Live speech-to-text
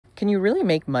Can you really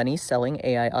make money selling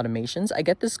AI automations? I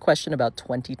get this question about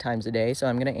 20 times a day, so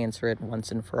I'm going to answer it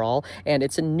once and for all. And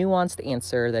it's a nuanced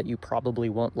answer that you probably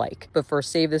won't like. But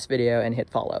first, save this video and hit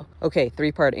follow. Okay,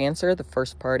 three-part answer. The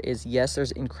first part is yes,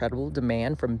 there's incredible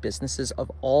demand from businesses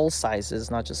of all sizes,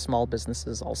 not just small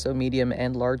businesses, also medium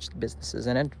and large businesses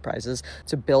and enterprises,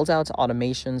 to build out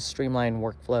automations, streamline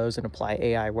workflows, and apply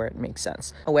AI where it makes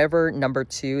sense. However, number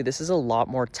two, this is a lot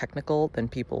more technical than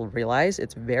people realize.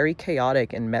 It's very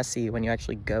chaotic and messy when you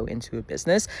actually go into a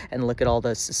business and look at all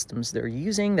the systems they're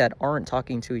using that aren't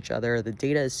talking to each other. The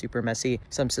data is super messy.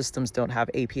 Some systems don't have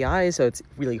APIs, so it's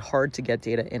really hard to get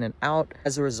data in and out.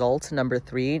 As a result, number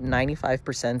three,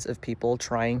 95% of people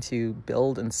trying to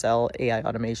build and sell AI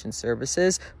automation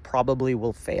services probably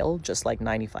will fail, just like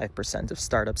 95% of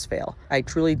startups fail. I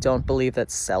truly don't believe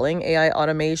that selling AI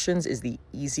automations is the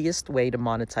easiest way to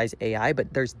monetize AI,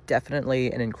 but there's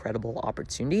definitely an incredible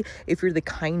opportunity if you're the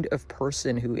kind of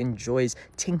person who enjoys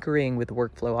tinkering with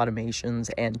workflow automations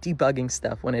and debugging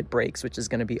stuff when it breaks, which is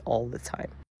going to be all the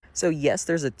time. So yes,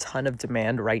 there's a ton of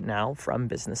demand right now from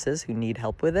businesses who need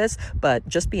help with this, but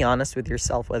just be honest with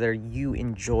yourself whether you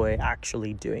enjoy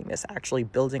actually doing this, actually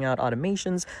building out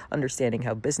automations, understanding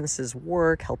how businesses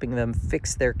work, helping them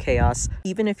fix their chaos.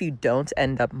 Even if you don't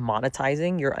end up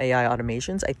monetizing your AI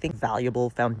automations, I think valuable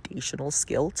foundational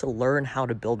skill to learn how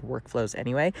to build workflows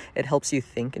anyway. It helps you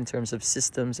think in terms of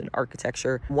systems and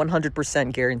architecture.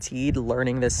 100% guaranteed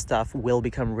learning this stuff will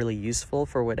become really useful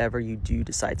for whatever you do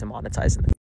decide to monetize in the